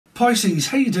Pisces,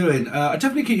 how you doing? I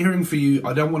definitely keep hearing for you.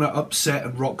 I don't want to upset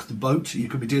and rock the boat. You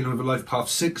could be dealing with a life path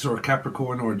 6 or a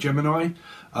Capricorn or a Gemini.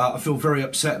 I feel very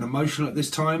upset and emotional at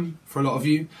this time for a lot of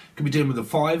you. You could be dealing with a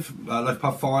 5, life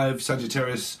path 5,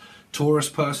 Sagittarius, Taurus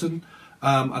person.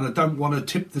 And I don't want to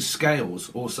tip the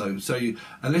scales also. So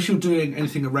unless you're doing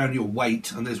anything around your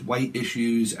weight and there's weight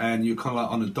issues and you're kind of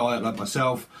like on a diet like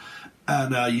myself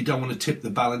and you don't want to tip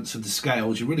the balance of the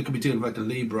scales, you really could be dealing with like a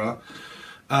Libra.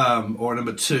 Or a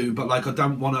number 2, but like I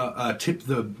don't want to tip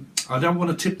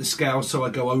the scale, so I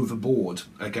go overboard.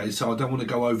 Okay, so I don't want to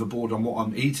go overboard on what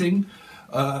I'm eating,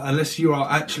 unless you are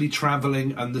actually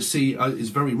traveling and the sea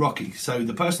is very rocky. So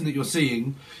the person that you're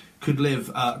seeing could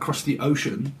live across the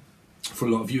ocean for a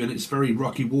lot of you, and it's very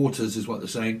rocky waters, is what they're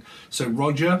saying. So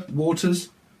Roger Waters.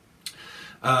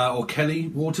 Or Kelly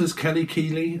Waters, Kelly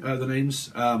Keeley, the names,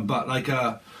 but like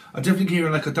I definitely hear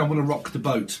like I don't want to rock the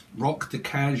boat, rock the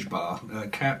cash bar,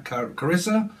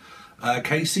 Carissa,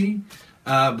 Casey,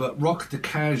 but rock the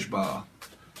cash bar,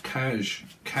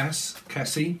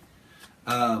 Cassie.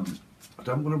 I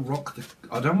don't want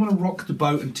to rock the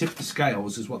boat and tip the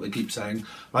scales, is what they keep saying.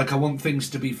 Like I want things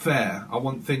to be fair. I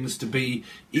want things to be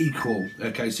equal.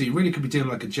 Okay, so you really could be dealing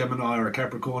like a Gemini or a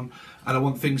Capricorn, and I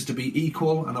want things to be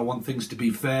equal, and I want things to be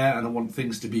fair, and I want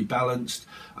things to be balanced,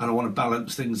 and I want to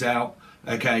balance things out.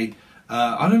 Okay,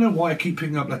 I don't know why I keep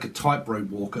picking up like a tightrope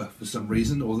walker for some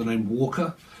reason, or the name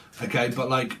Walker. Okay, but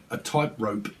like a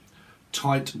tightrope.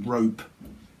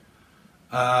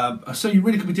 So you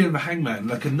really could be dealing with a hangman,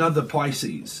 like another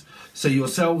Pisces. So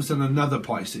yourselves and another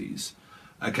Pisces.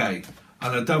 Okay,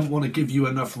 and I don't want to give you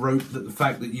enough rope that the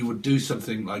fact that you would do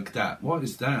something like that. What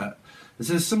is that? Is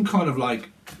there some kind of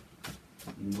like,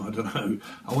 I don't know,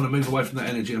 I want to move away from that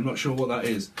energy. I'm not sure what that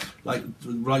is. Like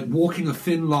walking a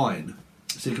thin line.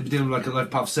 So you could be dealing with like a life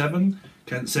path 7,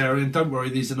 Cancerian. Don't worry,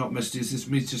 these are not messages. This is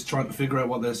me just trying to figure out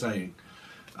what they're saying.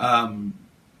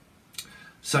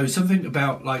 So something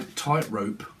about like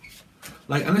tightrope,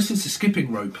 like unless it's a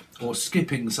skipping rope or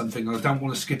skipping something, I don't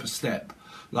want to skip a step.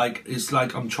 Like it's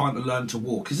like I'm trying to learn to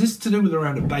walk. Is this to do with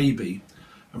around a baby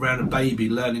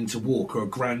learning to walk, or a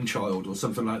grandchild or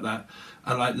something like that,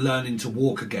 and like learning to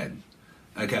walk again?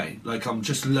 Okay, like I'm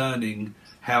just learning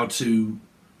how to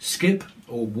skip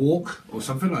or walk or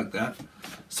something like that.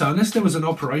 So unless there was an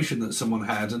operation that someone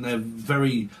had and they're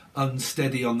very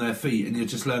unsteady on their feet and you're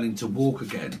just learning to walk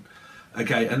again.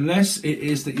 Okay, unless it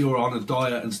is that you're on a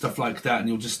diet and stuff like that and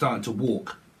you're just starting to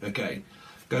walk. Okay,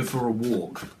 go for a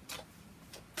walk.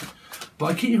 But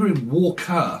I keep hearing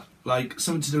walker, like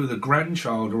something to do with a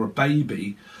grandchild or a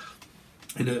baby,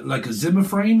 in like a Zimmer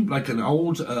frame, like an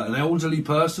elderly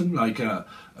person, like a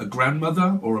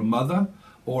grandmother or a mother,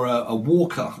 or a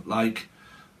walker, like,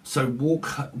 so walk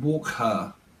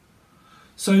her.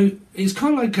 So it's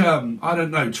kind of like, I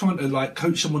don't know, trying to like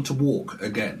coach someone to walk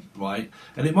again, right?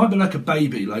 And it might be like a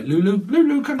baby, like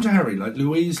Lulu, come to Harry, like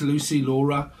Louise, Lucy,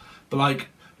 Laura, but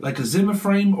like a Zimmer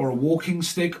frame or a walking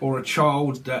stick, or a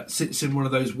child that sits in one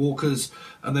of those walkers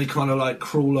and they kind of like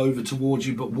crawl over towards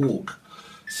you but walk.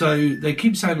 So they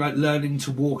keep saying like learning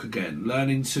to walk again,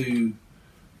 learning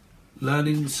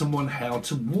someone how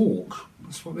to walk.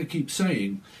 That's what they keep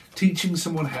saying. Teaching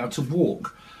someone how to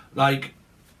walk. Like,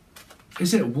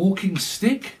 is it a walking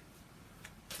stick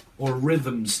or a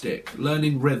rhythm stick?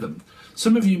 Learning rhythm.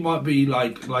 Some of you might be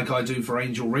like I do for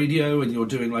Angel Radio, and you're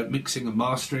doing like mixing and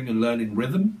mastering and learning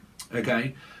rhythm.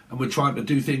 Okay, and we're trying to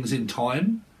do things in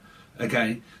time.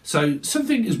 Okay, so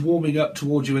something is warming up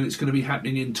towards you and it's going to be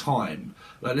happening in time.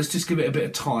 Like, let's just give it a bit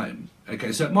of time.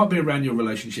 Okay, so it might be around your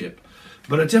relationship,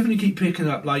 but I definitely keep picking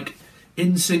up like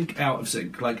in sync, out of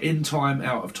sync, like in time,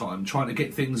 out of time, trying to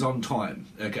get things on time.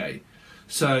 Okay,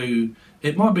 so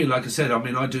it might be, like I said, I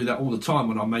mean, I do that all the time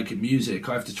when I'm making music.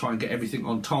 I have to try and get everything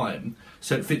on time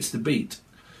so it fits the beat.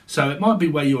 So it might be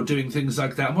where you're doing things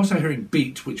like that. I'm also hearing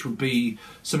beat, which would be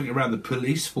something around the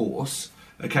police force,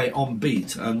 okay, on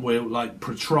beat, and we're like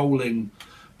patrolling,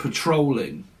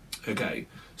 okay.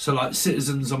 So like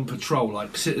citizens on patrol,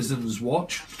 like citizens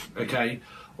watch, okay,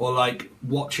 or like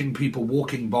watching people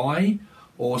walking by,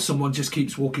 or someone just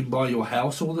keeps walking by your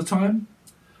house all the time,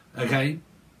 okay,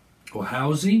 or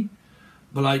housey,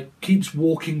 but like keeps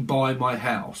walking by my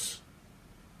house.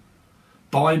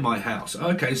 By my house.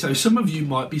 Okay, so some of you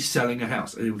might be selling a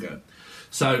house. Here we go.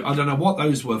 So I don't know what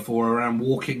those were for, around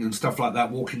walking and stuff like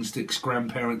that, walking sticks,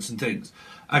 grandparents and things.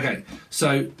 Okay,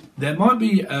 so there might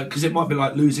be, because it might be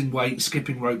like losing weight,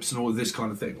 skipping ropes and all of this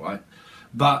kind of thing, right?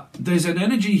 But there's an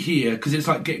energy here, because it's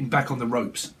like getting back on the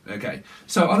ropes, okay?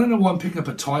 So I don't know why I'm picking up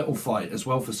a title fight as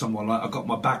well for someone. Like, I've got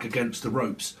my back against the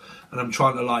ropes and I'm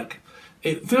trying to like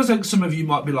it feels like some of you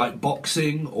might be like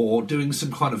boxing or doing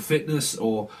some kind of fitness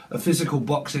or a physical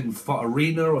boxing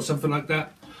arena or something like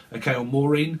that, okay, or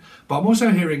Maureen. But I'm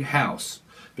also hearing house,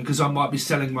 because I might be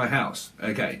selling my house,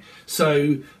 okay.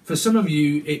 So for some of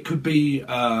you, it could be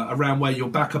around where your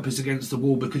backup is against the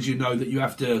wall, because you know that you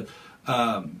have to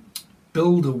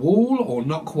build a wall or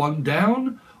knock one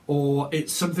down, or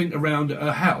it's something around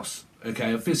a house,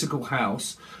 okay, a physical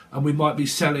house, and we might be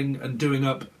selling and doing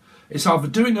up. It's either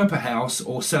doing up a house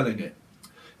or selling it.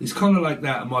 It's kind of like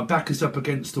that, and my back is up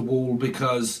against the wall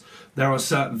because there are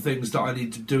certain things that I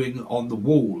need to doing on the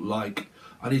wall, like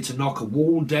I need to knock a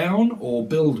wall down or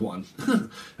build one.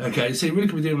 Okay, so you really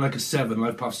could be doing like a 7,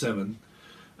 life path 7.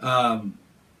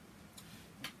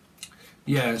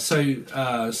 Yeah, so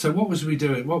what was we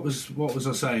doing? What was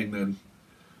I saying then?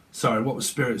 Sorry, what was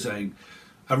Spirit saying?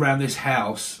 Around this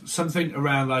house, something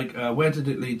around like, where did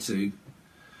it lead to?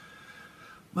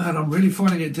 Man, I'm really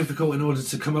finding it difficult in order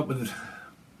to come up with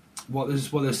what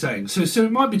they're saying. So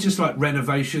it might be just like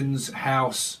renovations,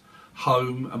 house,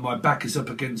 home, and my back is up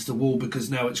against the wall because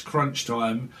now it's crunch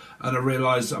time, and I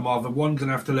realise I'm either one going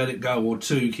to have to let it go or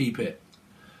two keep it.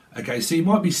 Okay, so you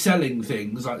might be selling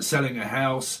things, like selling a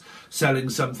house, selling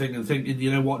something, and thinking,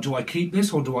 you know what, do I keep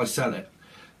this or do I sell it?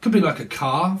 Could be like a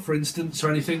car, for instance, or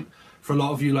anything. For a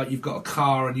lot of you, like you've got a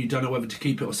car and you don't know whether to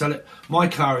keep it or sell it. My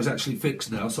car is actually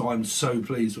fixed now, so I'm so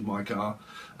pleased with my car.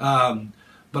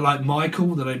 But like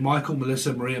Michael, the name Michael,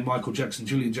 Melissa, Maria, Michael, Jackson,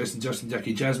 Julian, Jason, Justin,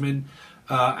 Jackie, Jasmine,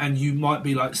 and you might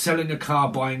be like selling a car,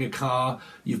 buying a car.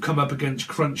 You've come up against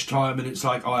crunch time, and it's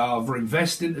like I either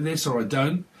invest into this or I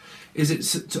don't. Is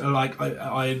it like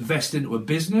I invest into a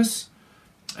business?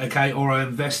 Okay, or I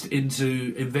invest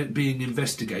into being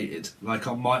investigated. Like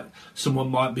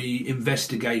someone might be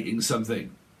investigating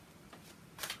something.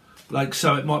 Like,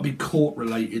 so it might be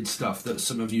court-related stuff that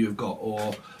some of you have got,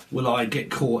 or will I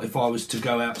get caught if I was to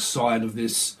go outside of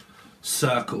this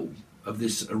circle, of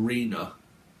this arena?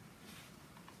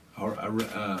 Or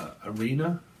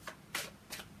arena?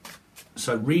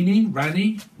 So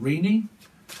Rini?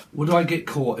 Would I get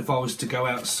caught if I was to go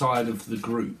outside of the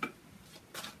group?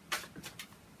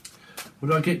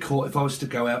 Would I get caught if I was to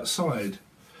go outside?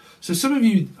 So some of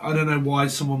you, I don't know why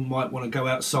someone might want to go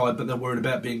outside, but they're worried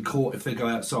about being caught if they go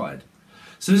outside.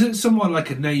 So is it someone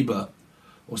like a neighbour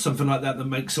or something like that that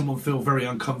makes someone feel very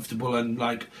uncomfortable, and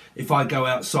like, if I go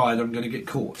outside, I'm going to get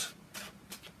caught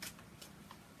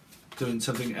doing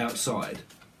something outside?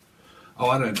 Oh,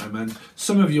 I don't know, man.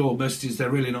 Some of your messages, they're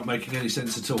really not making any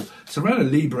sense at all. So around a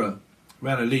Libra,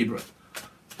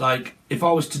 like, if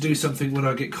I was to do something, would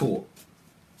I get caught?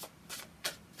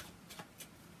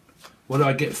 Would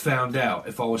I get found out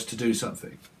if I was to do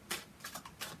something?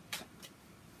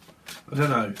 I don't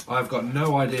know. I've got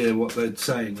no idea what they're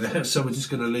saying there, so we're just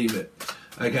going to leave it.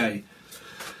 Okay.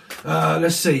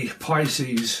 Let's see.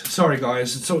 Pisces. Sorry,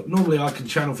 guys. So normally I can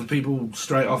channel for people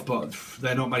straight off, but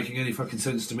they're not making any fucking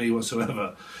sense to me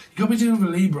whatsoever. You got to be dealing with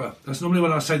a Libra. That's normally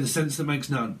when I say the sense that makes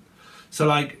none. So,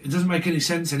 like, it doesn't make any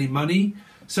sense, any money.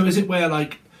 So is it where,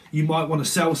 like, you might want to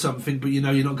sell something, but you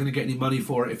know you're not going to get any money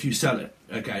for it if you sell it?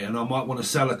 Okay, and I might want to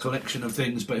sell a collection of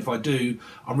things, but if I do,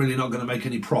 I'm really not going to make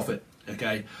any profit.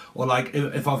 Okay, or like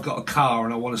if I've got a car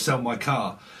and I want to sell my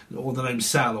car, or the name's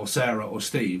Sal or Sarah or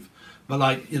Steve, but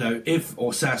like, you know,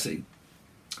 or Sassy,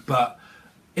 but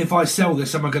if I sell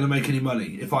this, am I going to make any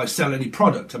money? If I sell any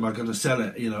product, am I going to sell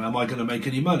it? You know, am I going to make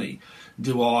any money?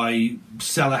 Do I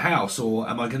sell a house, or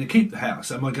am I going to keep the house?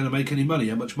 Am I going to make any money?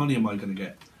 How much money am I going to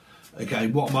get? Okay,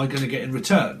 what am I going to get in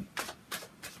return?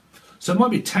 So it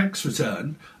might be tax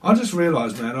return. I just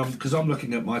realised, man, because I'm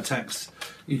looking at my tax.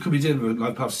 You could be dealing with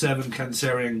like Path 7,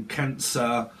 Cancerian,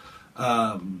 Cancer,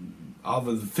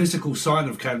 other the physical sign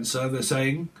of Cancer, they're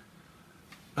saying,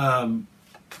 or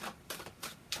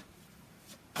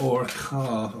a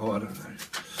car. Oh, I don't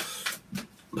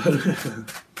know.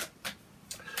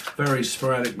 Very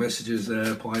sporadic messages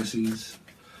there, Pisces.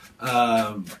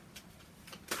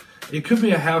 It could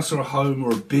be a house or a home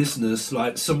or a business.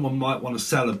 Like, someone might want to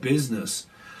sell a business,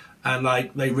 and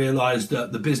like they realise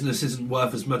that the business isn't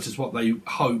worth as much as what they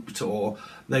hoped, or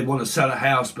they want to sell a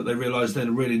house but they realise they're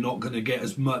really not going to get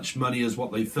as much money as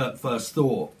what they first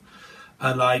thought.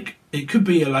 And like, it could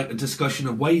be like a discussion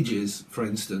of wages, for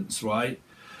instance, right?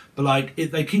 But like,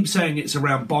 they keep saying it's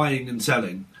around buying and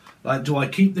selling. Like, do I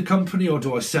keep the company or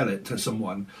do I sell it to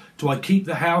someone? Do I keep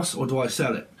the house or do I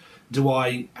sell it? Do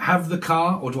I have the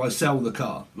car or do I sell the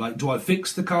car? Like, do I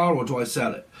fix the car or do I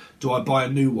sell it? Do I buy a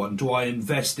new one? Do I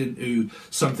invest into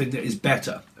something that is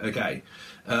better? Okay.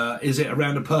 Is it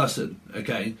around a person?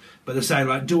 Okay. But they're saying,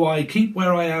 like, do I keep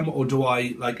where I am or do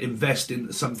I, like, invest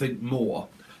in something more?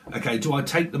 Okay, do I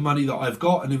take the money that I've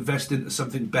got and invest into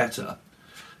something better?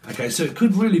 Okay, so it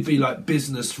could really be like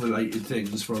business related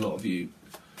things for a lot of you.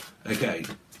 Okay,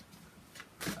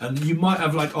 and you might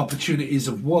have like opportunities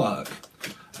of work,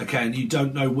 okay, and you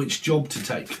don't know which job to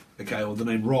take, okay, or the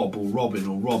name Rob or Robin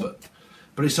or Robert,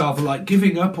 but it's either like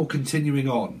giving up or continuing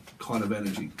on kind of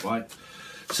energy, right?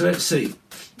 So let's see.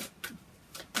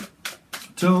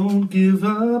 Don't give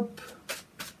up.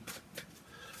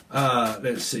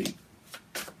 Let's see.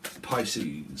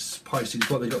 Pisces,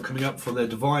 what they got coming up for their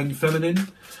Divine Feminine.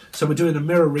 So we're doing a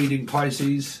mirror reading,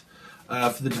 Pisces,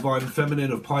 for the Divine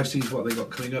Feminine of Pisces, what they got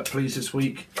coming up, please, this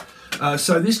week.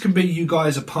 So this can be you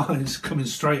guys are Pisces, coming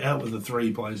straight out with a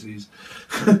 3, Pisces.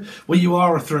 Well, you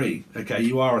are a 3, okay,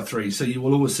 you are a 3, so you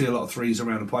will always see a lot of 3s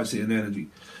around a Piscean energy.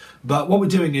 But what we're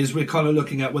doing is we're kind of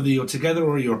looking at whether you're together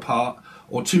or you're apart,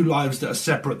 or 2 lives that are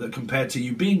separate that compared to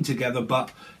you being together,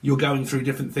 but you're going through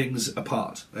different things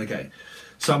apart, okay.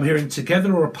 So I'm hearing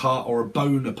together or apart, or a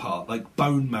bone apart, like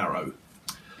bone marrow.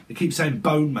 They keep saying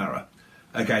bone marrow.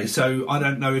 Okay, so I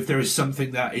don't know if there is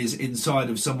something that is inside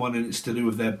of someone and it's to do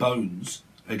with their bones.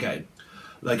 Okay,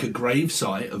 like a grave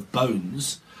site of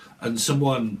bones, and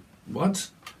someone,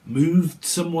 what? Moved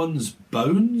someone's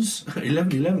bones?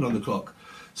 11:11 on the clock.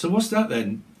 So what's that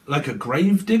then? Like a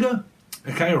grave digger?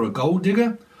 Okay, or a gold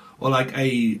digger? Or like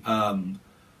a,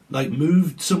 like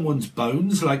moved someone's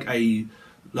bones? Like a,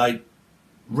 like,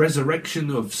 resurrection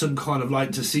of some kind of like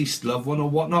deceased loved one or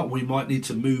whatnot. We might need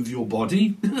to move your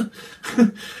body,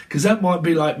 because that might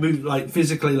be like move, like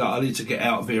physically, like I need to get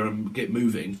out of here and get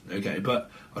moving. Okay,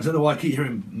 but I don't know why I keep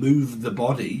hearing move the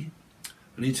body.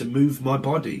 I need to move my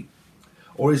body,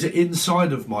 or is it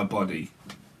inside of my body?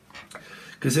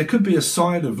 Because there could be a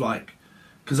sign of like,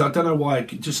 because I don't know why,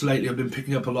 just lately I've been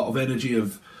picking up a lot of energy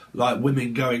of like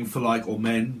women going for like, or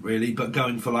men really, but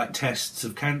going for like tests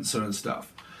of cancer and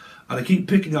stuff. And I keep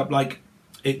picking up, like,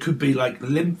 it could be, like,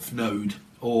 lymph node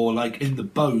or, like, in the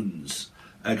bones,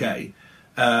 okay?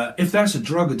 If that's a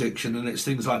drug addiction and it's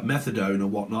things like methadone or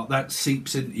whatnot, that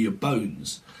seeps into your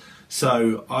bones.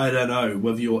 So, I don't know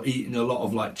whether you're eating a lot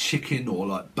of, like, chicken or,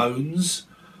 like, bones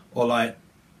or, like,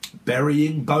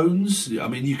 burying bones. I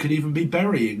mean, you could even be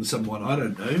burying someone, I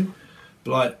don't know.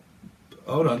 But, like,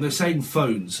 hold on, they're saying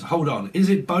phones. Hold on, is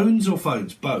it bones or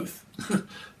phones? Both.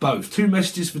 Both. 2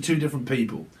 messages for 2 different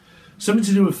people. Something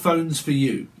to do with phones for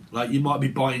you, like you might be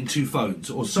buying 2 phones,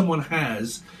 or someone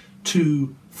has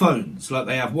 2 phones, like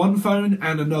they have 1 phone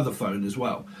and another phone as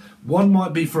well. One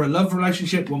might be for a love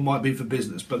relationship, one might be for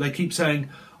business, but they keep saying,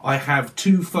 I have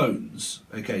 2 phones,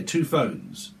 okay, 2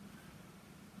 phones.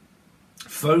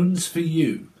 Phones for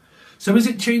you. So is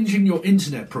it changing your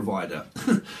internet provider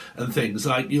and things,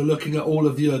 like you're looking at all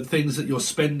of the things that you're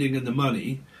spending and the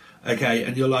money, okay,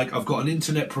 and you're like, I've got an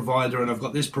internet provider and I've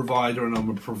got this provider and I'm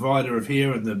a provider of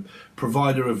here and the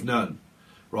provider of none,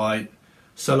 right?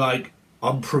 So like,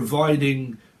 I'm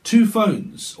providing 2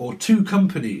 phones or 2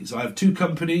 companies. I have 2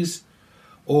 companies,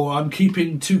 or I'm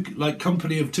keeping 2, like,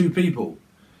 company of 2 people,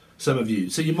 some of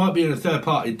you. So you might be in a third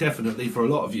party, definitely for a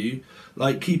lot of you,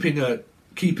 like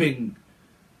keeping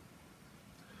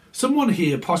someone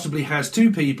here possibly has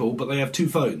 2 people, but they have 2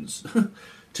 phones.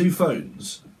 2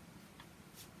 phones.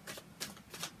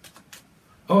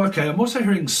 Oh, okay, I'm also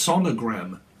hearing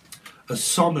sonogram. A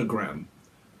sonogram,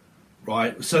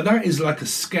 right? So that is like a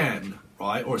scan,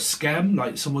 right? Or a scam,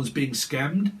 like someone's being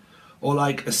scammed. Or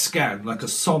like a scan, like a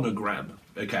sonogram,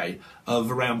 okay?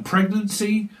 Of around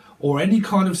pregnancy or any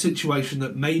kind of situation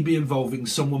that may be involving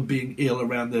someone being ill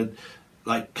around the,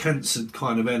 like, cancer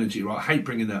kind of energy, right? I hate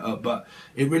bringing that up, but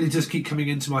it really does keep coming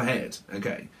into my head,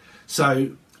 okay?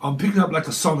 So I'm picking up like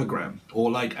a sonogram,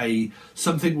 or like a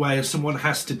something where someone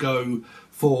has to go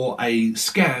for a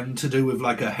scan to do with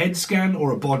like a head scan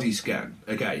or a body scan,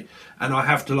 okay? And I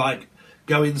have to like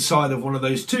go inside of one of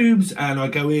those tubes, and I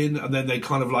go in, and then they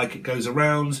kind of like, it goes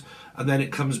around and then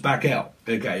it comes back out,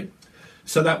 okay?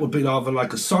 So that would be either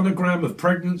like a sonogram of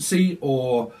pregnancy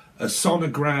or a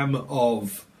sonogram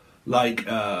of like,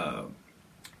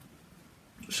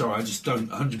 sorry, I just don't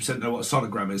 100% know what a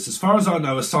sonogram is. As far as I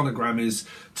know, a sonogram is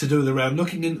to do with around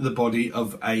looking into the body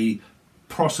of a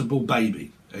possible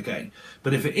baby, okay?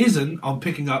 But if it isn't, I'm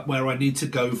picking up where I need to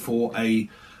go for a,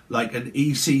 like an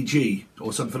ECG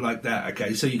or something like that,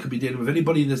 okay? So you could be dealing with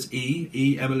anybody that's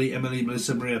Emily,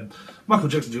 Melissa, Maria, Michael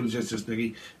Jackson, Julie, Justice,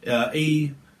 Nicky,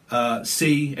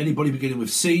 C, anybody beginning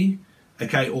with C,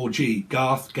 okay, or G,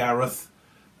 Garth, Gareth,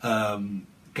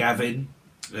 Gavin,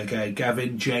 okay,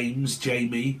 Gavin, James,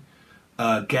 Jamie,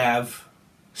 Gav,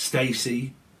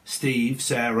 Stacey, Steve,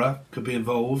 Sarah could be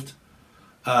involved,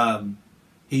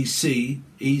 EC,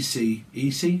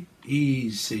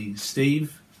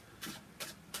 Steve,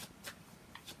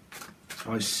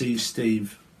 I see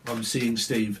Steve. I'm seeing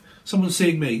Steve. Someone's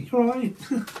seeing me. You alright?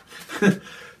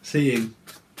 Seeing.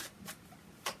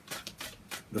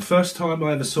 The first time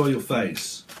I ever saw your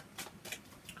face.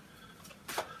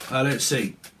 Let's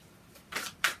see.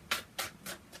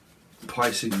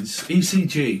 Pisces.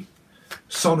 ECG.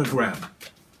 Sonogram.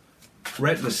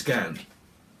 Retina scan.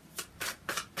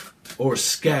 Or a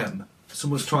scam.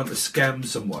 Someone's trying to scam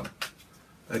someone.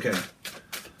 Okay.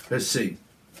 Let's see.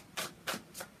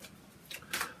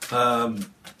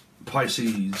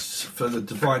 Pisces for the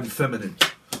divine feminine.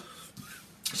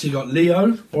 So you got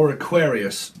Leo or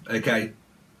Aquarius. Okay.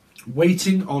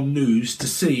 Waiting on news to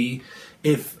see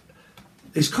if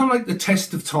it's kind of like the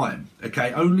test of time.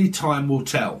 Okay. Only time will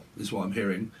tell is what I'm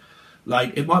hearing.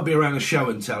 Like it might be around a show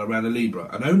and tell around a Libra,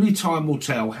 and only time will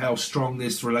tell how strong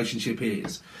this relationship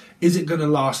is. Is it going to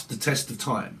last the test of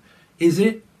time? Is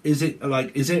it? Is it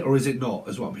or is it not?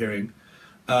 Is what I'm hearing.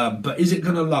 But is it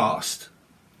going to last?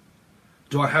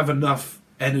 Do I have enough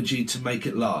energy to make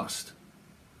it last?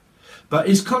 But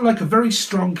it's kind of like a very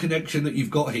strong connection that you've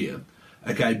got here.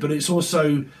 Okay, but it's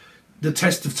also the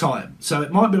test of time. So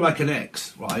it might be like an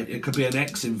ex, right? It could be an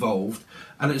ex involved.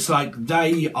 And it's like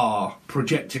they are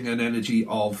projecting an energy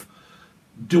of,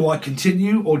 do I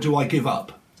continue or do I give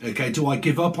up? Okay, do I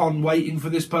give up on waiting for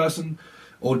this person?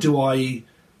 Or do I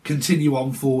continue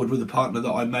on forward with a partner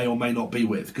that I may or may not be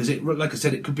with? Because it, like I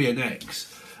said, it could be an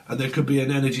ex. And there could be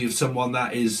an energy of someone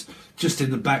that is just in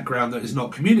the background that is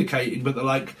not communicating, but they're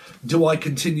like, do I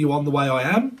continue on the way I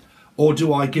am? Or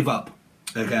do I give up?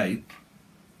 Okay.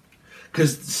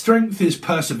 Because strength is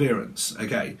perseverance.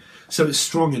 Okay. So it's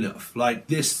strong enough. Like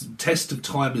this test of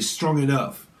time is strong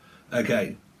enough.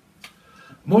 Okay.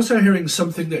 I'm also hearing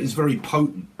something that is very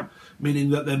potent. Meaning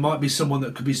that there might be someone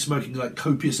that could be smoking like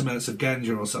copious amounts of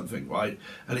ganja or something, right?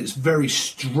 And it's very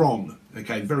strong.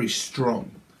 Okay. Very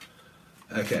strong.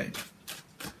 Okay,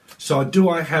 so do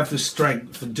I have the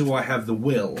strength and do I have the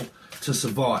will to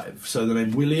survive? So the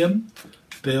name William,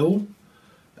 Bill,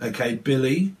 okay,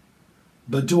 Billy,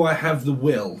 but do I have the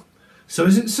will? So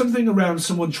is it something around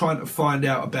someone trying to find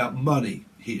out about money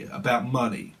here, about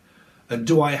money? And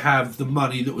do I have the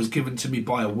money that was given to me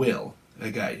by a will?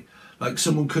 Okay, like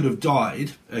someone could have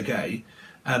died, okay,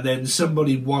 and then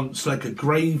somebody wants like a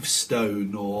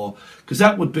gravestone, or because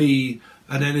that would be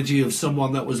an energy of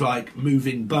someone that was like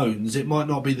moving bones. It might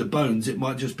not be the bones, it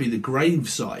might just be the grave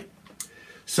site.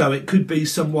 So it could be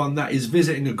someone that is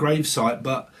visiting a grave site,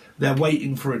 but they're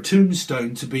waiting for a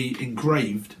tombstone to be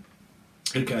engraved.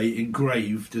 Okay,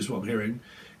 engraved is what I'm hearing.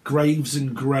 Graves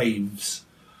and graves.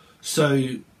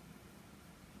 So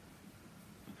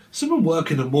someone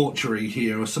working a mortuary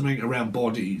here or something around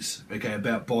bodies. Okay,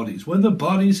 about bodies. When the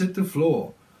bodies hit the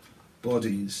floor.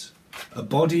 Bodies. A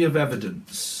body of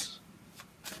evidence.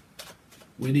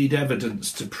 We need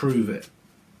evidence to prove it.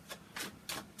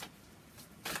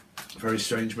 Very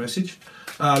strange message.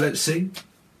 Let's see.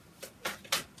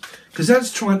 Because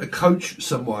that's trying to coach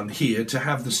someone here to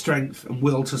have the strength and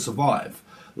will to survive.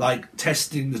 Like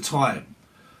testing the time.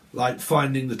 Like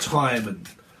finding the time and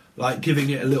like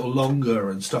giving it a little longer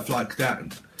and stuff like that.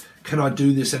 And can I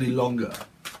do this any longer?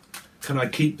 Can I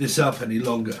keep this up any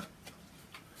longer?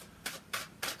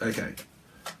 Okay.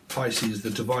 Pisces, the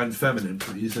divine feminine,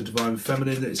 please. The divine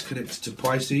feminine that is connected to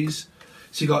Pisces.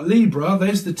 So you got Libra,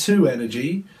 there's the 2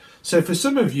 energy. So for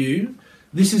some of you,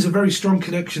 this is a very strong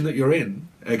connection that you're in,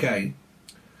 okay?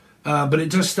 But it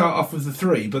does start off with the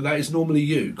 3, but that is normally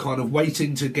you, kind of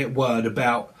waiting to get word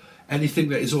about anything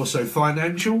that is also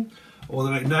financial, or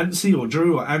like Nancy, or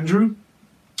Drew, or Andrew,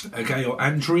 okay, or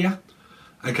Andrea,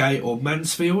 okay, or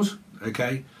Mansfield,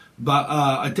 okay? But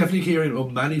I definitely hear it,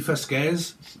 or Manny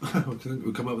Vasquez. I think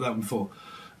we've come up with that one before.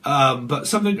 But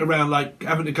something around like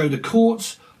having to go to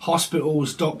courts,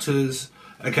 hospitals, doctors,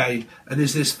 okay, and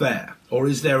is this fair? Or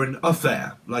is there an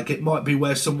affair? Like it might be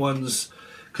where someone's,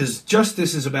 because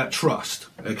justice is about trust,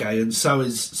 okay, and so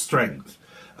is strength.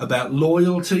 About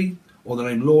loyalty, or the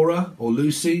name Laura, or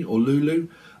Lucy, or Lulu,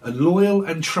 and loyal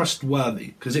and trustworthy,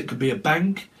 because it could be a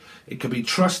bank, it could be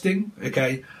trusting,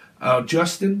 okay,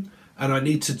 Justin, and I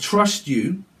need to trust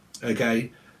you,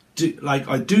 okay, like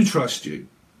I do trust you,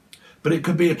 but it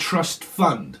could be a trust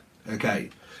fund, okay,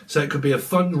 so it could be a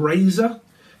fundraiser,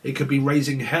 it could be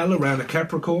raising hell around a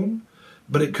Capricorn,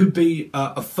 but it could be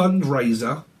a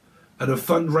fundraiser and a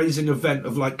fundraising event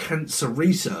of like cancer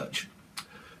research,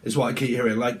 is what I keep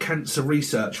hearing, like cancer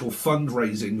research or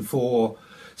fundraising for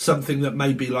something that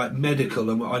may be like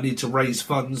medical, and I need to raise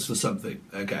funds for something,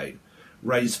 okay,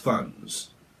 raise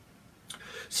funds.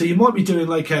 So you might be doing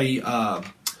like a,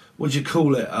 what do you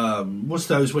call it, what's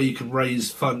those where you can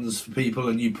raise funds for people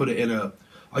and you put it in a,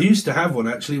 I used to have one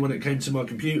actually when it came to my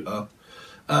computer,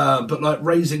 but like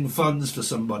raising funds for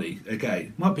somebody,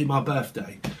 okay, might be my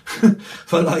birthday,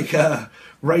 but like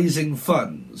raising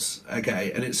funds,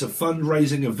 okay, and it's a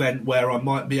fundraising event where I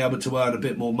might be able to earn a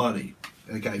bit more money,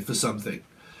 okay, for something.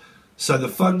 So the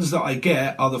funds that I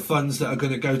get are the funds that are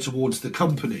going to go towards the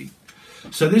company.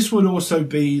 So this would also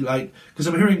be like, because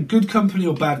I'm hearing good company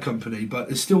or bad company,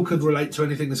 but it still could relate to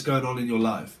anything that's going on in your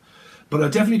life. But I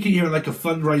definitely keep hearing like a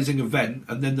fundraising event,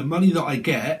 and then the money that I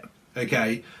get,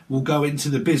 okay, will go into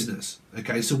the business.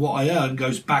 Okay, so what I earn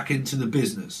goes back into the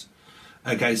business.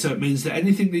 Okay, so it means that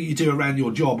anything that you do around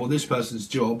your job or this person's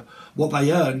job, what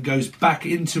they earn goes back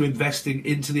into investing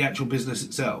into the actual business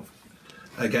itself.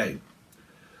 Okay,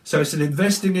 so it's an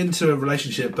investing into a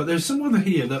relationship, but there's someone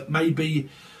here that may be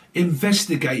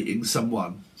investigating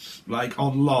someone, like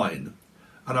online,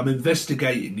 and I'm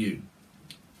investigating you.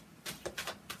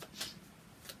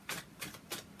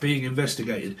 Being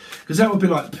investigated, because that would be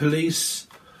like police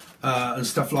and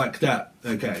stuff like that,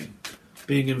 okay,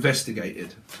 being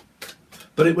investigated.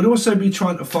 But it would also be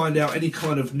trying to find out any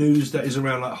kind of news that is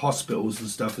around like hospitals and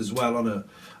stuff as well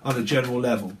on a general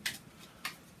level.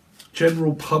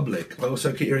 General public. I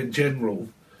also keep hearing general.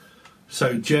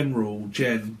 So general,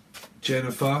 Jen,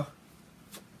 Jennifer,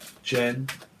 Jen.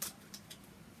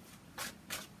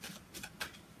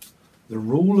 The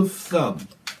rule of thumb,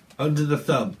 under the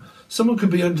thumb. Someone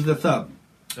could be under the thumb.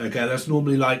 Okay, that's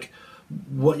normally like,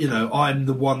 what, you know, I'm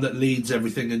the one that leads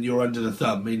everything and you're under the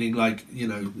thumb, meaning like, you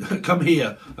know, come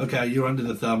here. Okay, you're under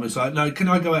the thumb. It's like, no, can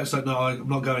I go out? It's like, no, I'm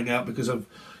not going out because of,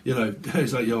 you know,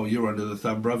 it's like, yo, you're under the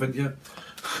thumb, bruv, aren't you?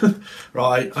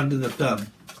 Right, under the thumb.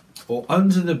 Or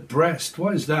under the breast.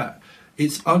 What is that?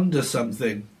 It's under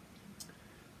something.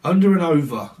 Under and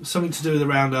over. Something to do with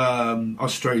around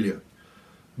Australia.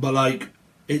 But like,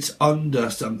 it's under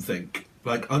something.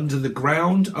 Like under the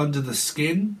ground, under the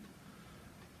skin.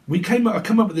 I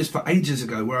come up with this for ages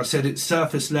ago where I said it's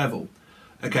surface level.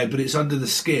 Okay, but it's under the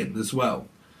skin as well.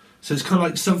 So it's kind of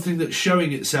like something that's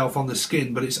showing itself on the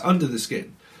skin, but it's under the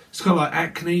skin. It's kind of like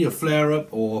acne, a flare-up,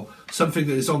 or something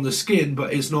that is on the skin,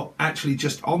 but it's not actually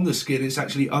just on the skin, it's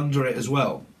actually under it as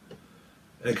well.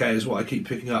 Okay, is what I keep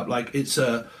picking up. Like it's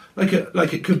like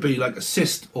it could be like a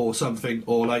cyst or something,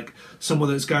 or like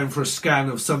someone that's going for a scan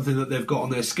of something that they've got on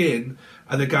their skin,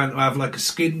 and they're going to have like a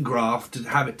skin graft to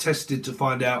have it tested to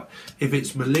find out if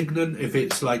it's malignant, if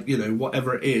it's like, you know,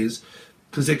 whatever it is,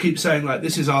 because they keep saying like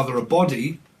this is either a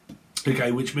body,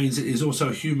 okay, which means it is also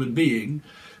a human being,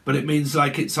 but it means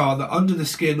like it's either under the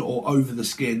skin or over the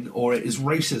skin, or it is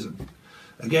racism.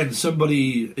 Again,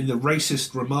 somebody in the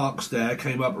racist remarks there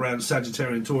came up around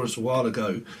Sagittarius and Taurus a while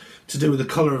ago to do with the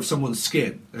colour of someone's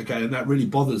skin, okay, and that really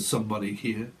bothers somebody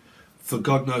here, for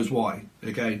God knows why,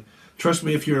 okay. Trust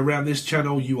me, if you're around this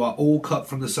channel, you are all cut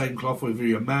from the same cloth, whether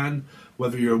you're a man,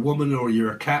 whether you're a woman, or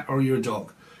you're a cat, or you're a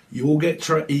dog. You all get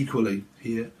treated equally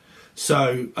here.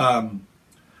 So,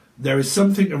 there is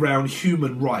something around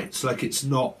human rights, like it's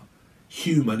not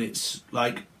human, it's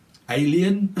like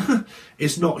alien.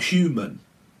 It's not human.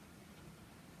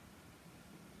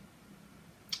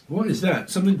 What is that?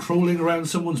 Something crawling around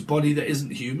someone's body that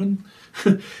isn't human?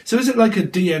 So is it like a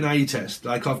DNA test?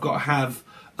 Like I've got to have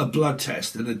a blood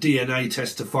test and a DNA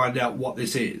test to find out what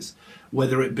this is,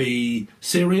 whether it be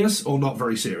serious or not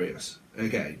very serious.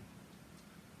 Okay.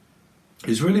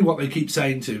 It's really what they keep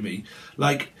saying to me.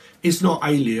 Like, it's not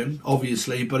alien,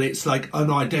 obviously, but it's like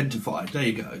unidentified. There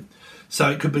you go. So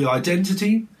it could be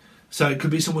identity. So it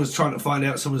could be someone's trying to find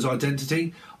out someone's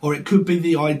identity, or it could be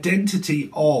the identity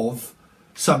of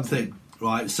something,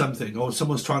 right? Something, or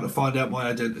someone's trying to find out my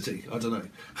identity. I don't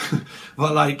know.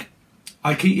 But like,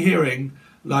 I keep hearing,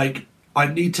 like, I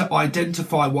need to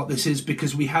identify what this is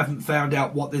because we haven't found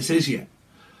out what this is yet.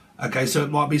 Okay, so it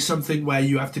might be something where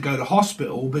you have to go to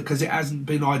hospital because it hasn't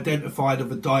been identified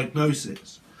of a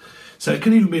diagnosis. So it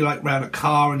could even be like around a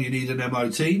car and you need an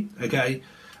MOT, okay,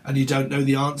 and you don't know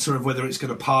the answer of whether it's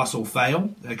going to pass or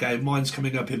fail. Okay, mine's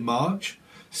coming up in March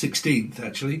 16th,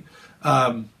 actually.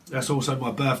 That's also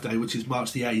my birthday, which is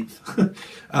March the 8th.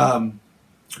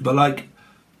 But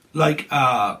like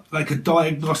a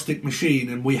diagnostic machine,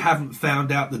 and we haven't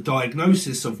found out the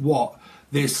diagnosis of what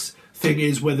this thing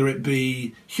is, whether it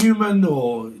be human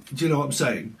or, do you know what I'm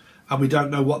saying? And we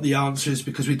don't know what the answer is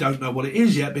because we don't know what it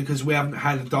is yet, because we haven't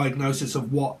had a diagnosis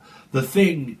of what the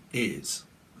thing is.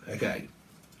 Okay.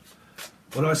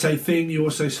 When I say thing, you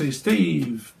also say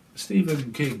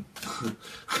Stephen King.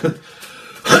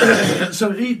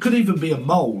 So it could even be a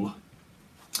mole.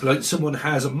 Like someone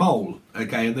has a mole,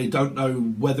 okay, and they don't know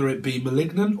whether it be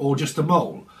malignant or just a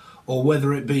mole, or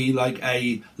whether it be like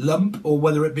a lump or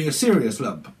whether it be a serious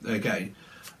lump, okay.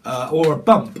 or a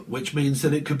bump, which means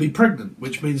that it could be pregnant,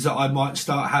 which means that I might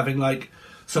start having like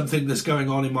something that's going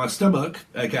on in my stomach,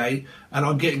 okay, and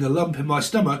I'm getting a lump in my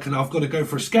stomach and I've got to go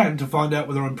for a scan to find out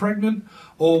whether I'm pregnant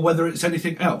or whether it's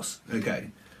anything else, okay.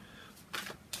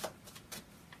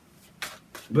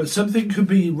 But something could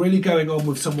be really going on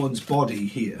with someone's body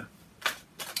here,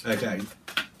 okay.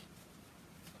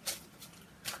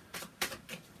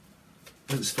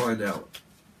 Let's find out.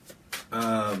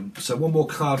 So one more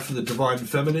card for the Divine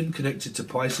Feminine connected to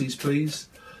Pisces, please.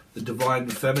 The Divine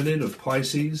Feminine of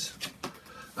Pisces.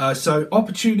 So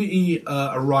opportunity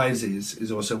arises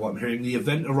is also what I'm hearing. The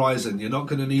event horizon. You're not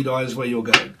going to need eyes where you're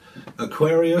going.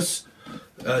 Aquarius.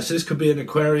 So this could be an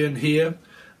Aquarian here.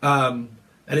 And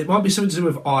it might be something to do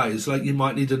with eyes. Like you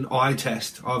might need an eye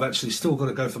test. I've actually still got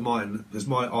to go for mine because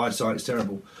my eyesight's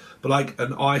terrible. But like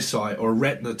an eyesight or a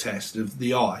retina test of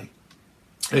the eye.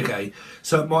 Okay,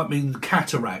 so it might mean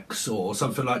cataracts or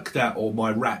something like that, or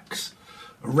my racks.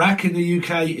 A rack in the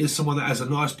UK is someone that has a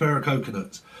nice pair of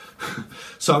coconuts.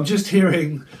 So I'm just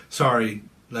hearing, sorry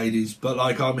ladies, but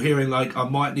like I'm hearing like I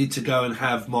might need to go and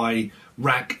have my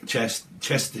rack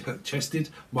chested.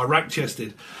 My rack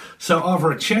chested. So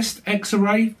either a chest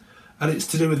x-ray, and it's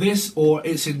to do with this, or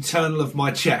it's internal of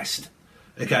my chest.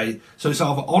 Okay, so it's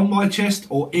either on my chest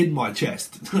or in my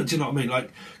chest. Do you know what I mean?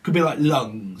 Like, could be like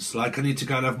lungs. Like, I need to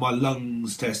go and have my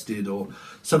lungs tested or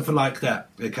something like that.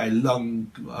 Okay,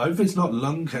 lung. I hope it's not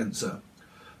lung cancer,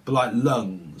 but like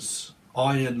lungs.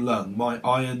 Iron lung. My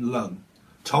iron lung.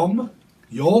 Tom?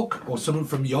 York? Or someone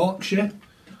from Yorkshire?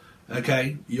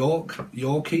 Okay, York.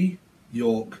 Yorkie?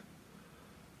 York.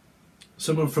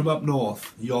 Someone from up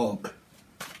north. York.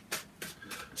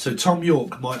 So Tom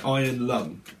York, my iron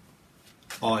lung.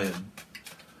 Iron,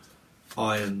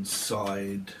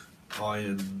 Ironside,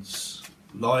 Irons,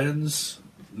 Lions,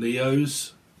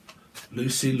 Leos,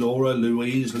 Lucy, Laura,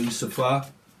 Louise, Lucifer.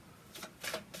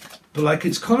 But like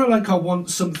it's kind of like I want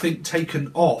something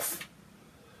taken off.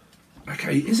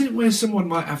 Okay, is it where someone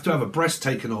might have to have a breast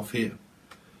taken off here?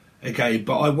 Okay,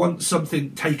 but I want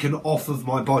something taken off of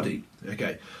my body.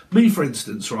 Okay, me for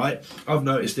instance, right? I've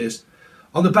noticed this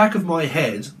on the back of my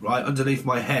head, right underneath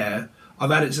my hair. I've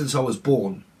had it since I was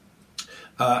born,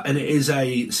 and it is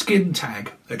a skin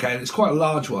tag, okay, and it's quite a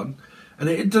large one, and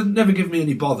it doesn't never give me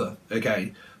any bother,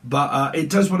 okay, but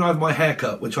it does when I have my hair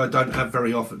cut, which I don't have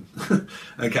very often,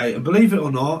 okay, and believe it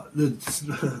or not,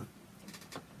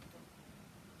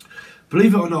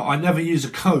 I never use a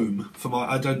comb for my,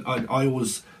 I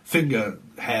always finger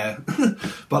hair,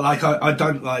 but like I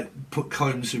don't like put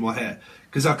combs through my hair,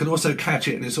 because I can also catch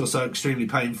it, and it's also extremely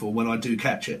painful when I do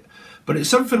catch it. But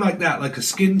it's something like that, like a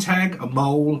skin tag, a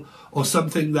mole, or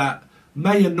something that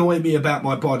may annoy me about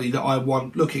my body that I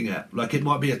want looking at. Like it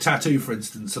might be a tattoo, for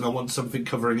instance, and I want something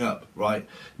covering up, right?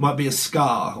 It might be a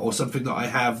scar or something that I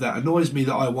have that annoys me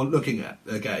that I want looking at,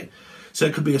 okay? So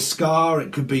it could be a scar,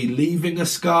 it could be leaving a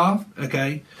scar,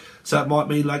 okay? So it might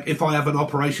mean like if I have an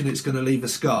operation, it's going to leave a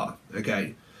scar,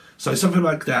 okay? So something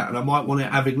like that, and I might want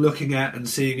it having looking at and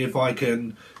seeing if I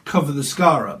can cover the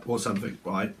scar up or something,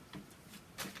 right?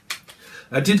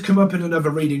 That did come up in another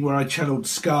reading where I channeled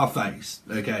Scarface,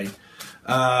 okay?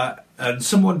 And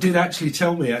someone did actually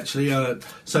tell me,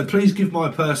 so please give my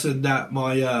person that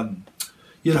my,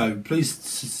 you know, please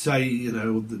say, you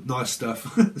know, nice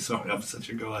stuff. Sorry, I'm such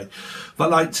a guy.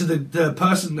 But like to the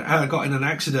person that got in an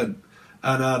accident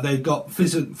and they've got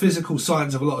physical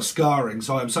signs of a lot of scarring,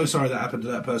 so I'm so sorry that happened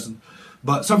to that person.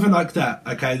 But something like that,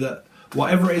 okay, that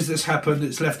whatever it is that's happened,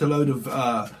 it's left a load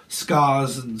of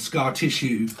scars and scar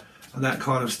tissue and that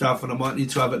kind of stuff, and I might need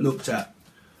to have it looked at,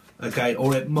 okay,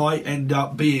 or it might end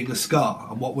up being a scar,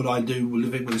 and what would I do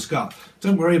living with a scar?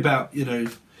 Don't worry about, you know,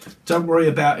 don't worry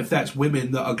about if that's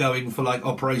women that are going for like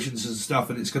operations and stuff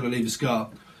and it's going to leave a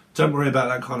scar. Don't worry about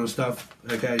that kind of stuff,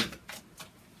 okay.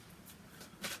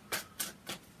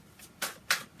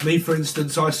 Me, for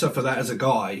instance, I suffer that as a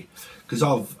guy because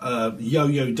I've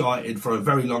yo-yo dieted for a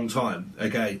very long time,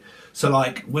 okay. So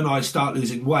like when I start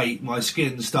losing weight, my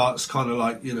skin starts kind of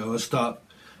like, you know, I start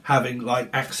having like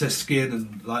excess skin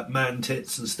and like man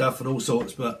tits and stuff and all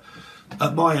sorts. But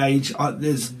at my age,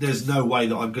 there's no way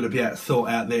that I'm going to be able to sort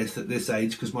out this at this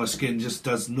age because my skin just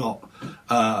does not.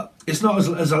 It's not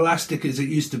as elastic as it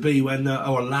used to be when,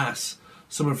 or alas,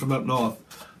 someone from up north,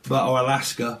 but or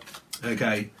Alaska,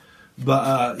 okay.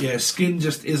 But yeah, skin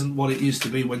just isn't what it used to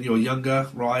be when you're younger,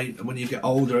 right? And when you get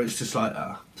older, it's just like,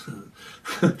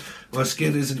 my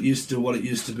skin isn't used to what it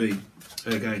used to be,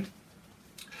 okay?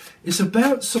 It's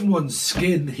about someone's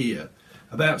skin here,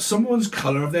 about someone's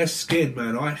colour of their skin,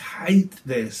 man. I hate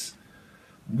this.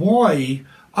 Why?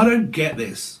 I don't get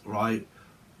this, right?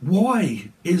 Why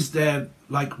is there,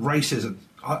 like, racism?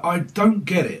 I don't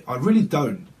get it. I really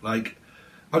don't. Like,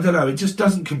 I don't know. It just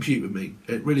doesn't compute with me.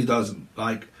 It really doesn't.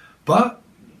 Like, but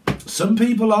some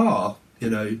people are, you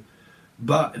know.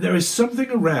 But there is something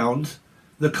around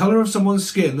the colour of someone's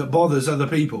skin that bothers other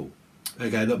people.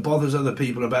 Okay, that bothers other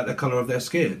people about the colour of their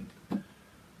skin.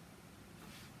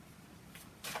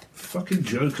 Fucking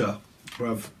Joker,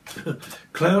 bruv.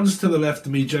 Clowns to the left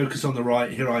of me, Jokers on the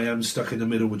right. Here I am stuck in the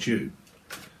middle with you.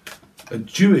 A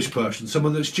Jewish person,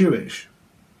 someone that's Jewish.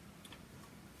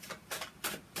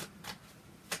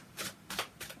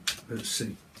 Let's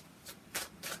see.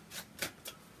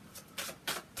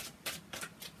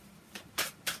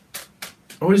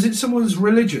 Or is it someone's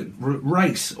religion,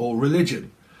 race or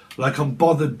religion? Like, I'm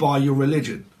bothered by your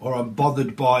religion, or I'm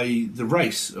bothered by the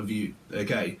race of you,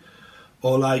 okay?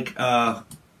 Or like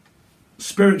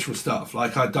spiritual stuff,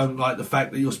 like I don't like the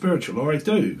fact that you're spiritual, or I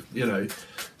do, you know,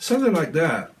 something like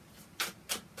that.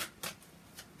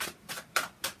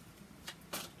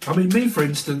 I mean, me, for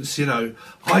instance, you know,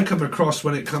 I come across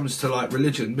when it comes to like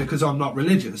religion, because I'm not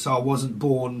religious. I wasn't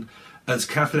born as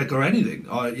Catholic or anything.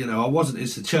 I wasn't.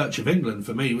 It's the Church of England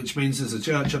for me, which means there's a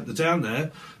church up the town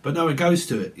there, but no one goes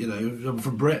to it. You know, I'm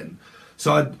from Britain,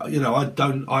 so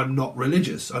I'm not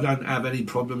religious. I don't have any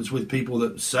problems with people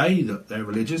that say that they're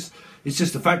religious. It's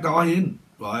just the fact that I ain't.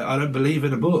 Right? I don't believe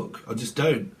in a book. I just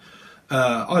don't.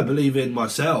 I believe in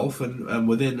myself and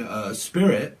within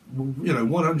spirit. You know,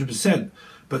 100%.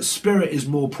 But spirit is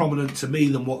more prominent to me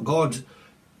than what God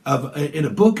in a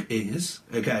book is.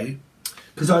 Okay.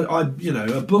 Because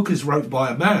a book is wrote by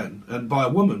a man and by a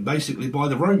woman, basically by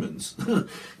the Romans,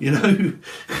 you know.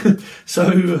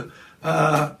 So,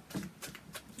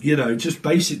 just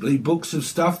basically books of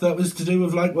stuff that was to do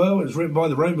with, like, well, it was written by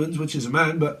the Romans, which is a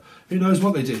man, but who knows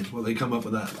what they did, what they come up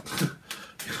with that.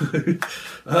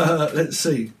 Let's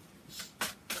see.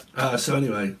 So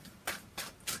anyway,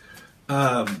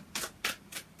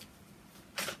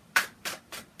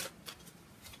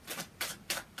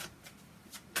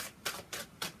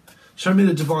 show me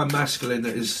the divine masculine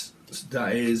that is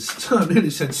I nearly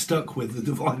said stuck with the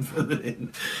divine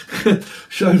feminine.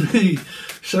 show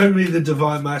me the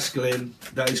divine masculine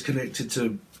that is connected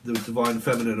to the divine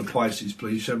feminine of Pisces,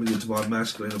 please. Show me the divine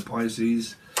masculine of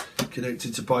Pisces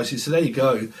connected to Pisces. So there you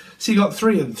go. So you got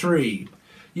 3 and 3.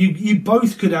 You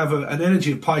both could have an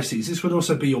energy of Pisces. This would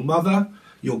also be your mother,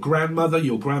 your grandmother,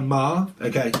 your grandma.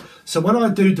 Okay. So when I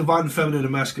do divine feminine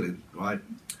and masculine, right?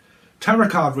 Tarot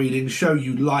card readings show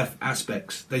you life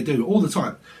aspects. They do, all the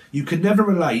time. You can never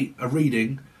relate a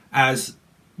reading as,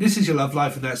 this is your love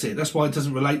life and that's it. That's why it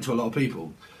doesn't relate to a lot of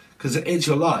people. Because it's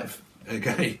your life,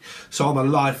 okay? So I'm a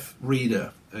life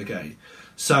reader, okay?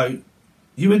 So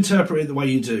you interpret it the way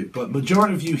you do. But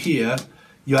majority of you here,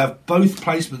 you have both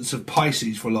placements of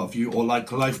Pisces for a lot of you, or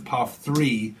like life path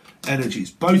 3 energies.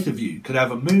 Both of you could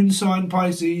have a moon sign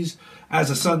Pisces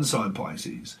as a sun sign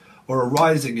Pisces, or a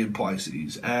rising in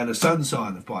Pisces and a sun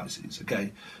sign of Pisces,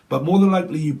 okay? But more than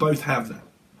likely you both have that.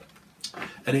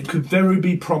 And it could very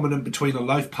be prominent between the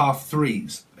life path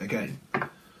 3s, okay?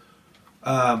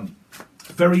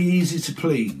 Very easy to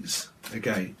please,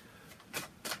 okay?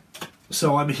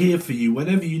 So I'm here for you.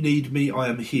 Whenever you need me, I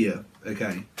am here,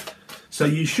 okay? So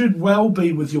you should well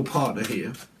be with your partner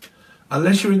here.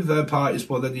 Unless you're in third parties,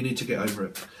 well, then you need to get over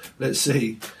it. Let's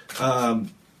see.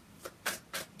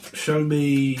 Show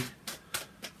me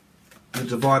the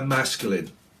divine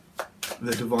masculine.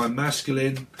 The divine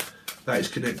masculine that is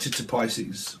connected to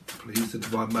Pisces. Please, the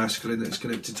divine masculine that is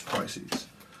connected to Pisces.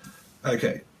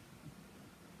 Okay.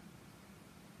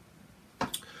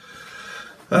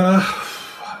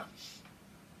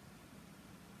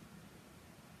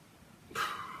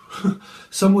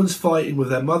 Someone's fighting with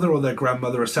their mother or their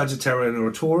grandmother, a Sagittarian or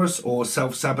a Taurus, or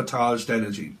self-sabotaged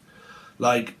energy.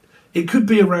 Like, it could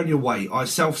be around your weight. I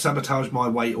self-sabotage my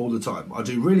weight all the time. I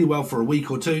do really well for a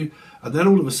week or two, and then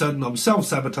all of a sudden I'm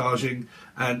self-sabotaging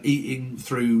and eating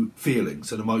through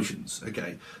feelings and emotions,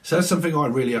 okay? So that's something I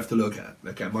really have to look at,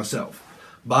 okay, myself.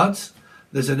 But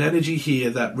there's an energy here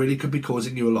that really could be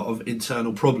causing you a lot of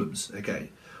internal problems, okay?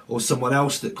 Or someone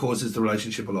else that causes the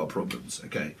relationship a lot of problems,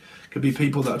 okay? Could be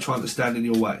people that are trying to stand in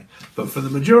your way. But for the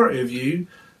majority of you,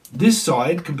 this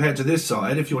side compared to this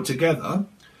side, if you're together,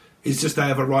 it's just they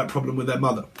have a right problem with their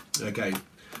mother, okay?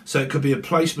 So it could be a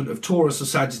placement of Taurus or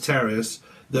Sagittarius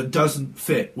that doesn't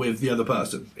fit with the other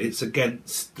person. It's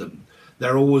against them.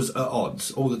 They're always at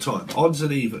odds, all the time. Odds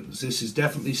and evens. This is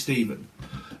definitely Stephen,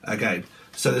 okay?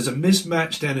 So there's a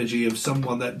mismatched energy of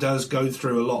someone that does go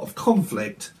through a lot of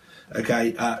conflict,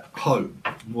 okay, at home,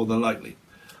 more than likely.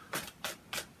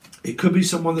 It could be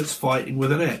someone that's fighting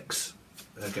with an ex,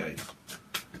 okay?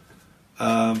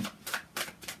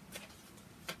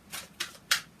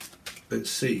 let's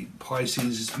see,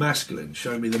 Pisces is masculine.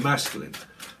 Show me the masculine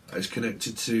that is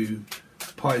connected to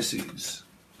Pisces.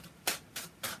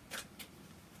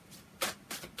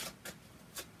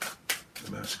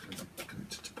 The masculine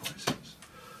connected to Pisces.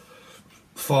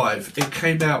 5. It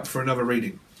came out for another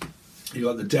reading. You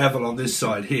got the devil on this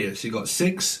side here. So you got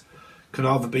 6. Can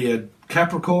either be a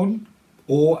Capricorn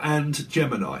and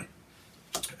Gemini.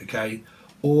 Okay.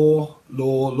 Or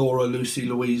Laura, Lucy,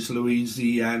 Louise,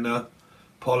 Louisiana,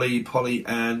 Polly,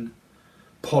 Anne,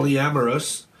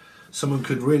 polyamorous. Someone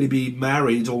could really be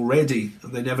married already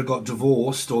and they never got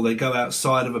divorced, or they go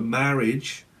outside of a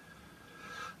marriage.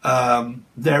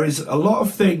 There is a lot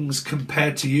of things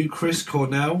compared to you, Chris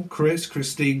Cornell,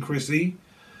 Christine, Chrissy.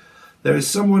 There is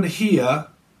someone here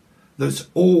that's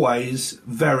always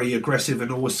very aggressive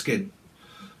and all skin.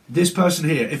 This person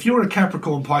here, if you're a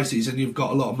Capricorn Pisces and you've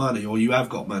got a lot of money, or you have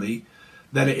got money,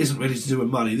 then it isn't really to do with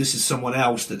money. This is someone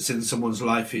else that's in someone's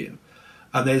life here.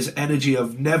 And there's energy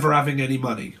of never having any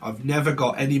money. I've never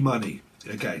got any money.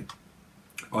 Okay.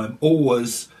 I'm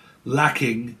always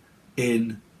lacking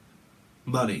in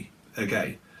money.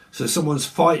 Okay. So someone's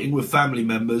fighting with family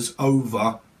members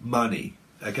over money.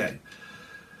 Okay.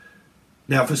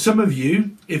 Now, for some of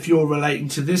you, if you're relating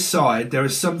to this side, there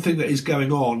is something that is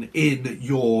going on in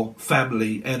your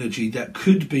family energy that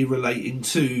could be relating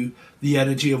to the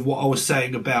energy of what I was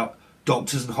saying about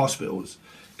doctors and hospitals.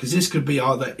 Because this could be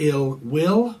either ill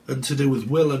will and to do with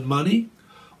will and money,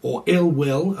 or ill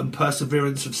will and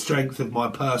perseverance of strength of my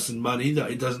person money,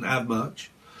 that it doesn't have much.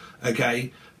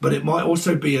 Okay. But it might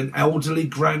also be an elderly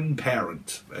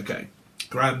grandparent. Okay.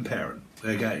 Grandparent.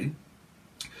 Okay.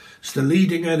 It's the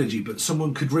leading energy, but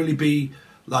someone could really be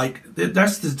like,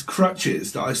 that's the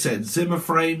crutches that I said. Zimmer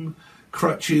frame,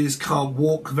 crutches, can't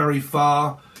walk very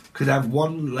far, could have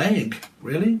one leg.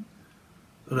 Really?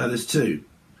 Oh no, there's 2.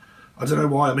 I don't know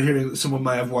why I'm hearing that someone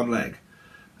may have one leg.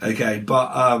 Okay,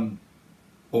 but,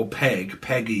 or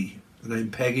Peggy, the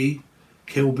name Peggy,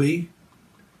 Kilby,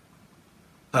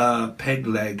 peg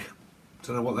leg.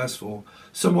 Don't know what that's for.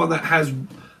 Someone that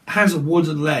has a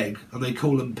wooden leg and they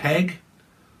call them peg.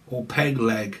 Or peg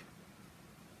leg.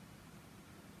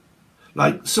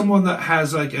 Like someone that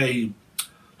has like a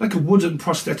wooden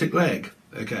prosthetic leg.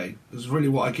 Okay, that's really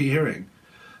what I keep hearing.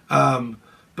 But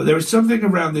there is something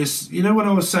around this. You know when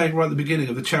I was saying right at the beginning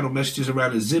of the channel messages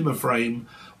around a Zimmer frame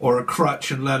or a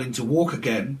crutch and learning to walk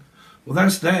again. Well,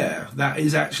 that's there. That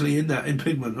is actually in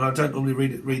pigment, and I don't normally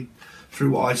read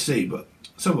through what I see, but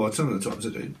some of the times I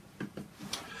do.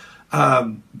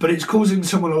 But it's causing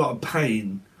someone a lot of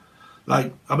pain.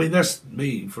 Like, I mean, that's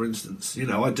me, for instance. You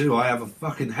know, I have a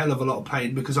fucking hell of a lot of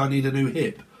pain because I need a new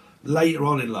hip later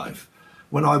on in life.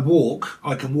 When I walk,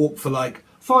 I can walk for like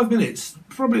 5 minutes,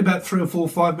 probably about 3 or 4 or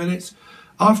 5 minutes.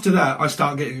 After that, I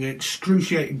start getting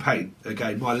excruciating pain.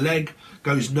 Okay, my leg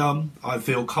goes numb. I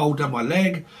feel cold down my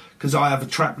leg because I have a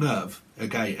trapped nerve.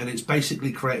 Okay, and it's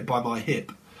basically created by my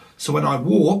hip. So when I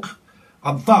walk,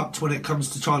 I'm fucked when it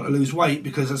comes to trying to lose weight,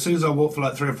 because as soon as I walk for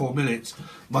like 3 or 4 minutes,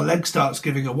 my leg starts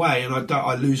giving away and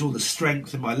I lose all the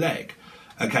strength in my leg.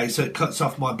 Okay, so it cuts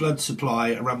off my blood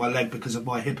supply around my leg because of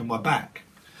my hip and my back.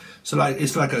 So like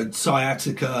it's like a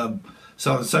sciatica,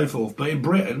 so on and so forth. But in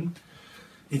Britain,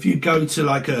 if you go to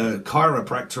like a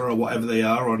chiropractor or whatever they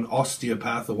are, or an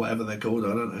osteopath or whatever they're called, I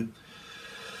don't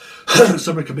know.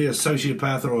 Someone could be a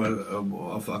sociopath or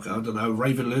I don't know,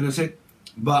 raving lunatic.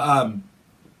 But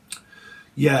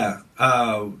yeah,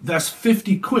 that's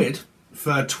 50 quid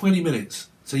for 20 minutes.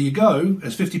 So you go,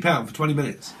 it's £50 for 20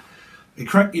 minutes. You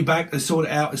crack your back, they sort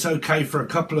it out, it's okay for a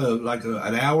couple of, like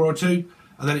an hour or 2,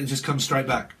 and then it just comes straight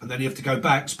back. And then you have to go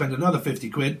back, spend another 50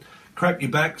 quid, crack your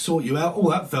back, sort you out.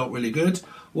 Oh, that felt really good.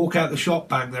 Walk out the shop,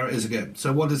 bang, there it is again.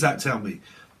 So what does that tell me?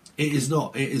 It is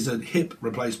not. It is a hip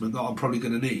replacement that I'm probably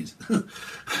going to need.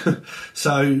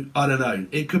 So, I don't know.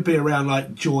 It could be around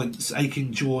like joints,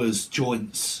 aching jaws,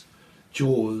 joints,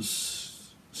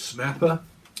 snapper,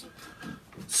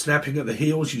 snapping at the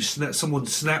heels. Someone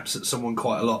snaps at someone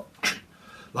quite a lot.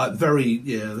 Like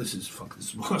this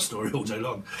is my story all day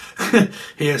long.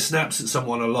 Here, snaps at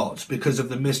someone a lot because of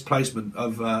the misplacement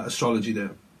of astrology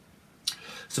there.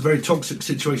 It's a very toxic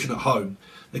situation at home.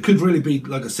 There could really be,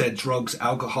 like I said, drugs,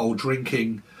 alcohol,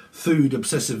 drinking, food,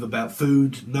 obsessive about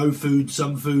food, no food,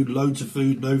 some food, loads of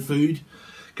food, no food.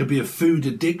 Could be a food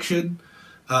addiction.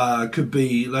 Could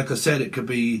be, like I said, it could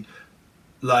be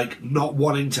like not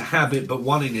wanting to have it but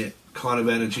wanting it kind of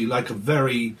energy. Like a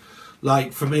very,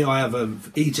 like for me, I have an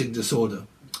eating disorder.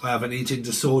 I have an eating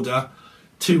disorder.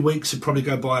 2 weeks would probably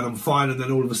go by and I'm fine, and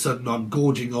then all of a sudden I'm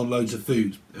gorging on loads of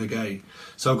food. Okay,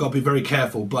 so I've got to be very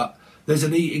careful. But there's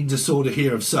an eating disorder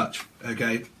here of such.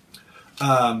 Okay,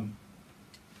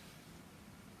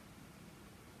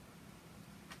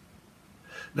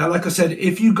 Now, like I said,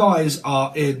 if you guys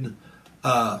are in,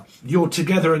 you're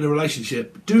together in a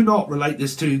relationship, do not relate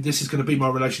this to, this is going to be my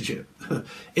relationship.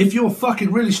 If you're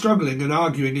fucking really struggling and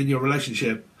arguing in your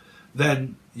relationship,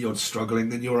 then you're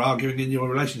struggling and you're arguing in your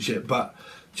relationship. But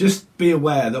just be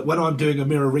aware that when I'm doing a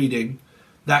mirror reading,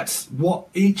 that's what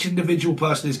each individual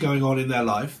person is going on in their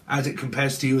life as it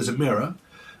compares to you as a mirror,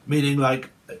 meaning like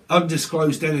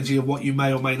undisclosed energy of what you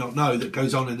may or may not know that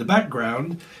goes on in the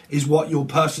background is what your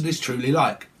person is truly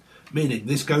like, meaning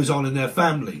this goes on in their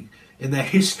family, in their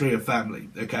history of family.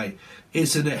 Okay,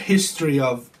 it's in a history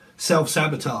of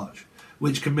self-sabotage,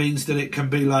 which means that it can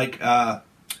be like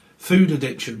food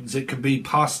addictions, it can be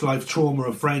past life trauma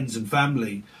of friends and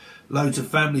family, loads of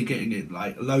family getting in,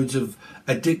 like loads of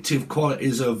addictive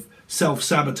qualities of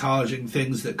self-sabotaging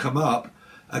things that come up.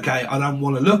 Okay, I don't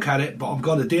want to look at it, but I've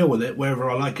got to deal with it whether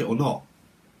I like it or not.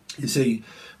 You see,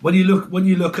 when you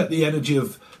look at the energy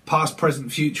of past,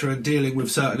 present, future, and dealing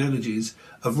with certain energies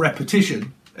of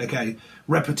repetition, okay,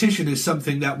 repetition is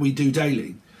something that we do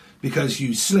daily, because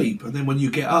you sleep, and then when you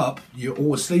get up, you're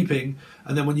always sleeping,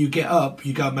 and then when you get up,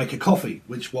 you go and make a coffee,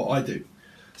 which is what I do.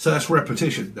 So that's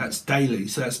repetition, that's daily.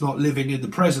 So that's not living in the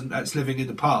present, that's living in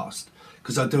the past,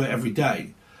 because I do it every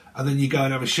day. And then you go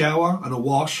and have a shower and a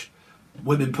wash.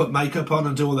 Women put makeup on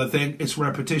and do all their thing. It's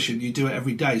repetition. You do it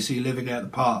every day, so you're living out the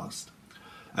past.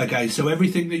 Okay, so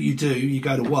everything that you do, you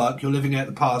go to work, you're living out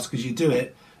the past because you do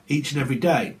it each and every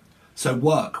day. So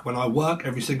work, when I work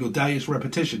every single day, it's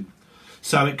repetition.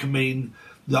 So it can mean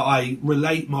that I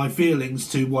relate my feelings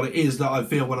to what it is that I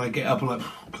feel when I get up. I'm like,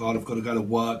 oh God, I've got to go to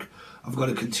work. I've got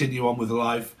to continue on with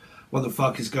life. What the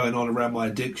fuck is going on around my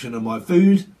addiction and my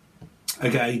food?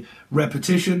 Okay,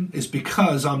 repetition is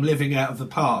because I'm living out of the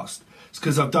past. It's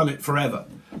because I've done it forever.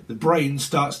 The brain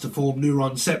starts to form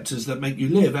neuron receptors that make you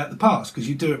live out the past because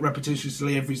you do it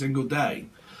repetitiously every single day.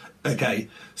 Okay,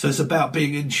 so it's about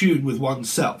being in tune with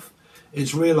oneself.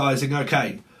 It's realising,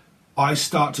 okay, I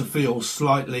start to feel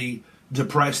slightly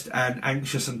depressed and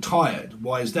anxious and tired.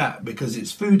 Why is that? Because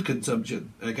it's food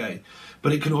consumption, okay?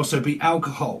 But it can also be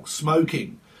alcohol,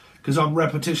 smoking. Because I'm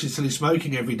repetitiously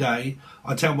smoking every day,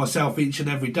 I tell myself each and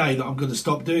every day that I'm going to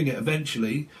stop doing it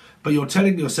eventually, but you're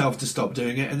telling yourself to stop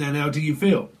doing it, and then how do you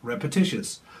feel?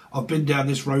 Repetitious. I've been down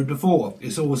this road before.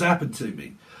 It's always happened to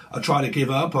me. I try to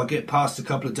give up, I get past a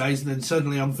couple of days, and then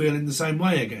suddenly I'm feeling the same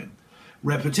way again.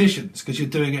 Repetitions, because you're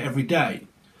doing it every day.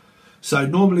 So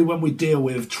normally when we deal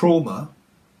with trauma,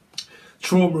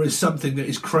 trauma is something that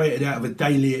is created out of a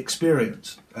daily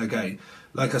experience, okay?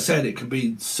 Like I said, it can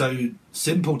be so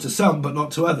simple to some, but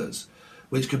not to others,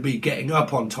 which could be getting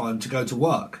up on time to go to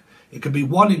work. It could be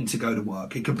wanting to go to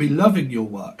work. It could be loving your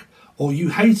work, or you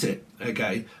hate it,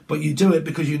 okay? But you do it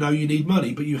because you know you need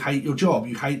money, but you hate your job.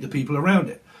 You hate the people around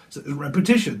it. So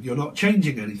repetition, you're not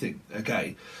changing anything,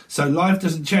 okay? So life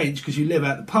doesn't change because you live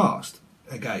out the past,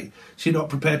 okay? So you're not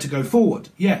prepared to go forward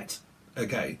yet,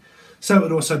 okay? So it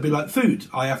would also be like food.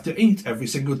 I have to eat every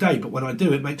single day, but when I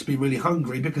do, it makes me really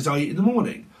hungry because I eat in the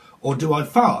morning. Or do I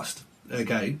fast?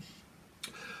 Okay.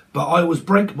 But I always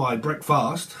break my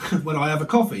breakfast when I have a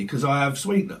coffee because I have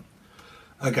sweetener.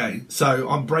 Okay, so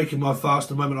I'm breaking my fast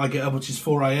the moment I get up, which is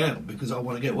 4 a.m. because I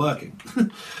want to get working.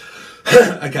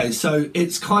 Okay, so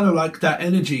it's kind of like that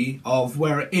energy of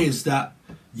where it is that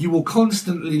you will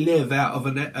constantly live out of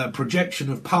a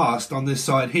projection of past on this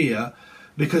side here,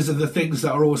 because of the things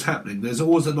that are always happening. There's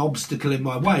always an obstacle in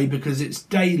my way because it's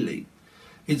daily.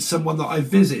 It's someone that I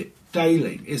visit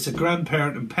daily. It's a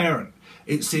grandparent and parent.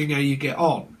 It's seeing how you get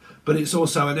on. But it's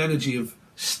also an energy of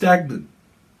stagnant.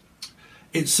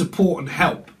 It's support and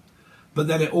help. But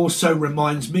then it also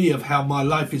reminds me of how my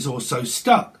life is also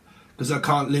stuck, because I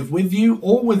can't live with you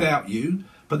or without you,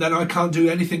 but then I can't do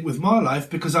anything with my life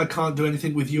because I can't do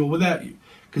anything with you or without you,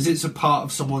 because it's a part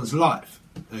of someone's life.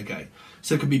 Okay.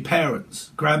 So it can be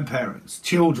parents, grandparents,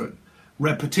 children,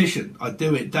 repetition. I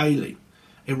do it daily.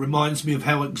 It reminds me of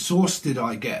how exhausted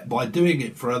I get by doing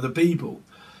it for other people.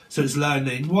 So it's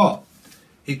learning what?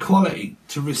 Equality,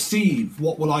 to receive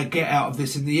what will I get out of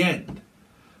this in the end.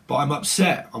 But I'm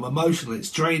upset, I'm emotional,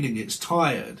 it's draining, it's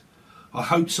tired. I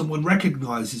hope someone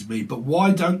recognises me, but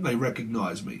why don't they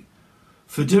recognise me?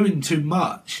 For doing too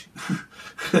much.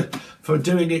 For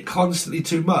doing it constantly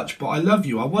too much. But I love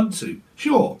you, I want to.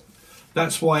 Sure.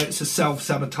 That's why it's a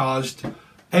self-sabotaged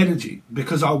energy.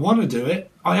 Because I want to do it,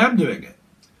 I am doing it.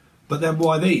 But then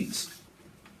why these?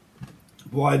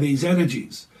 Why these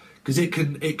energies? Because it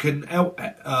can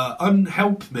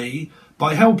unhelp me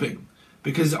by helping.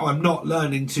 Because I'm not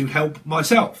learning to help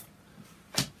myself.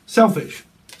 Selfish.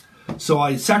 So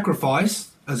I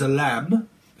sacrifice as a lamb,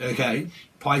 okay,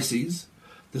 Pisces,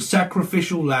 the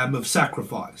sacrificial lamb of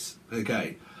sacrifice,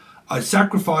 okay. I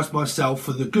sacrifice myself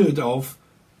for the good of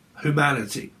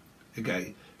humanity.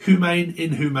 Okay, humane,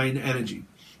 inhumane energy.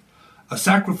 I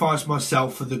sacrifice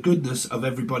myself for the goodness of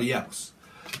everybody else.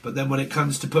 But then when it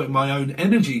comes to putting my own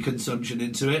energy consumption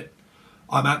into it,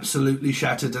 I'm absolutely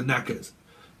shattered and knackered,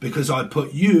 because I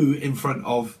put you in front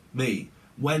of me.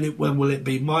 When will it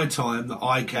be my time that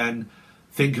I can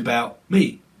think about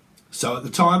me? So at the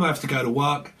time I have to go to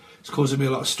work. It's causing me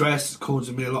a lot of stress. It's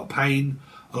causing me a lot of pain,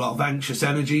 a lot of anxious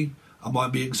energy. I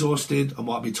might be exhausted. I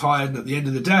might be tired. And at the end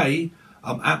of the day,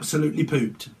 I'm absolutely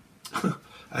pooped.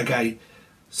 Okay,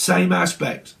 same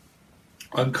aspect.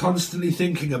 I'm constantly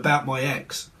thinking about my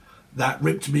ex that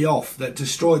ripped me off, that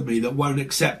destroyed me, that won't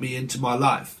accept me into my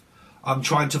life. I'm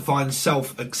trying to find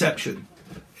self-acceptance.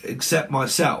 Accept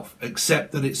myself.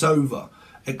 Accept that it's over.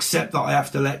 Accept that I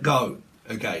have to let go.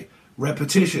 Okay,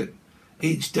 repetition.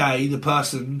 Each day the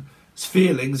person's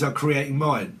feelings are creating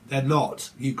mine. They're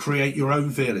not. You create your own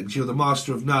feelings. You're the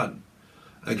master of none.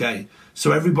 Okay,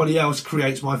 so everybody else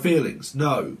creates my feelings.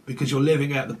 No, because you're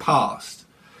living out the past.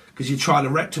 Because you try to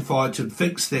rectify, to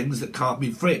fix things that can't be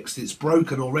fixed. It's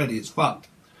broken already. It's fucked.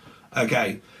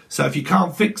 Okay, so if you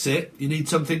can't fix it, you need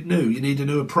something new. You need a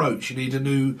new approach. You need a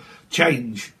new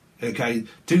change. Okay,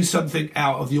 do something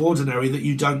out of the ordinary that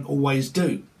you don't always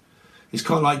do. It's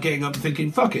kind of like getting up and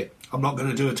thinking, fuck it, I'm not going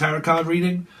to do a tarot card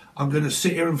reading. I'm going to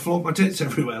sit here and flaunt my tits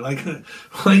everywhere. Like,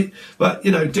 right? But,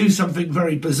 you know, do something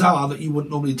very bizarre that you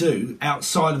wouldn't normally do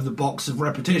outside of the box of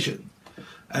repetition.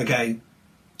 Okay,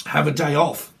 have a day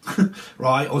off,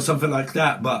 right? Or something like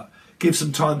that, but give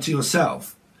some time to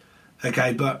yourself.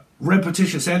 Okay, but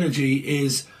repetitious energy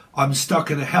is, I'm stuck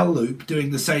in a hell loop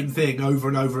doing the same thing over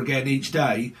and over again each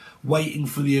day, waiting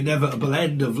for the inevitable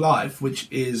end of life, which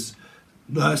is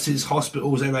nurses,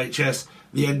 hospitals, NHS,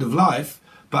 the end of life.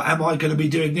 But am I going to be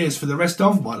doing this for the rest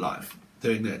of my life,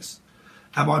 doing this?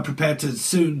 Am I prepared to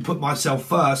soon put myself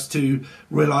first to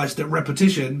realise that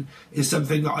repetition is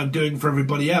something that I'm doing for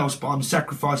everybody else, but I'm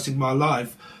sacrificing my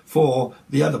life for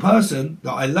the other person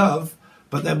that I love,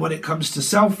 but then when it comes to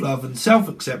self-love and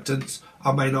self-acceptance,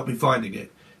 I may not be finding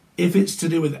it. If it's to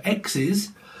do with exes,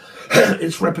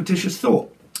 it's repetitious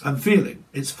thought and feeling.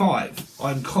 It's 5.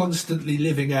 I'm constantly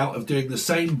living out of doing the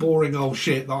same boring old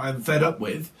shit that I'm fed up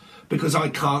with because I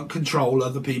can't control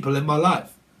other people in my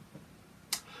life.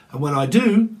 And when I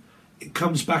do, it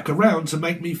comes back around to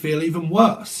make me feel even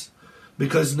worse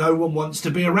because no one wants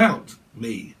to be around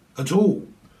me at all.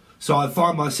 So I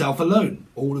find myself alone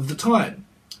all of the time.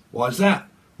 Why is that?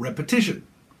 Repetition.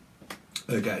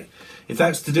 Okay. If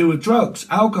that's to do with drugs,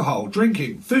 alcohol,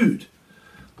 drinking, food,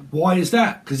 why is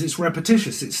that? Because it's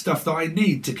repetitious. It's stuff that I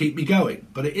need to keep me going,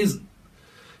 but it isn't.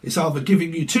 It's either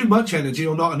giving you too much energy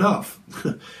or not enough,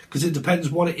 because it depends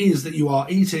what it is that you are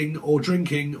eating or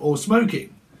drinking or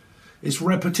smoking. It's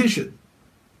repetition.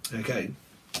 Okay.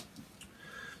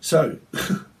 So,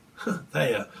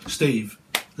 there, Steve,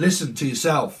 listen to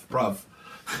yourself, bruv.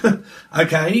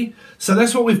 Okay, so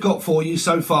that's what we've got for you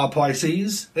so far,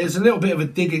 Pisces. There's a little bit of a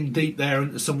digging deep there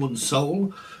into someone's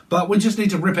soul, but we just need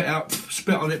to rip it out,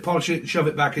 spit on it, polish it, shove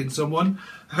it back in someone.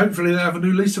 Hopefully they'll have a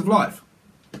new lease of life.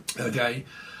 Okay.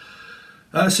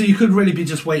 So you could really be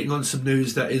just waiting on some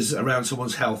news that is around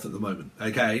someone's health at the moment.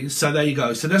 Okay, so there you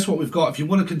go. So that's what we've got. If you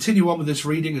want to continue on with this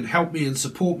reading and help me and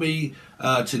support me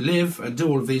to live and do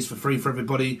all of these for free for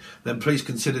everybody, then please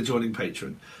consider joining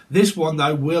Patron. This one,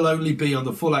 though, will only be on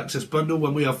the full access bundle.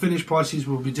 When we are finished, Pisces,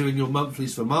 we'll be doing your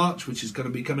monthlies for March, which is going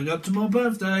to be coming up to my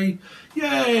birthday.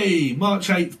 Yay! March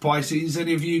 8th, Pisces.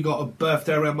 Any of you got a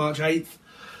birthday around March 8th?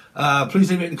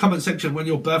 Please leave it in the comment section when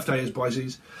your birthday is,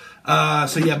 Pisces.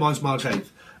 So yeah, mine's March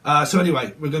 8th. So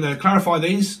anyway, we're going to clarify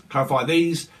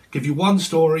these, give you one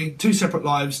story, 2 separate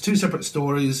lives, 2 separate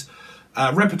stories,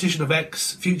 repetition of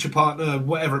ex, future partner,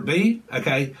 whatever it be,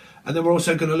 okay? And then we're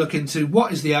also going to look into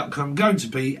what is the outcome going to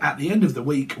be at the end of the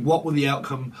week, what will the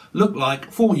outcome look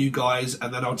like for you guys,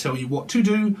 and then I'll tell you what to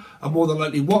do, and more than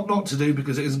likely what not to do,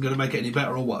 because it isn't going to make it any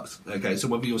better or worse, okay? So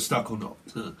whether you're stuck or not,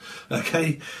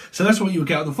 okay? So that's what you will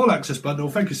get on the full access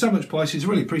bundle. Thank you so much, Pisces,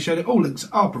 really appreciate it. All links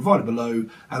are provided below, and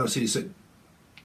I'll see you soon.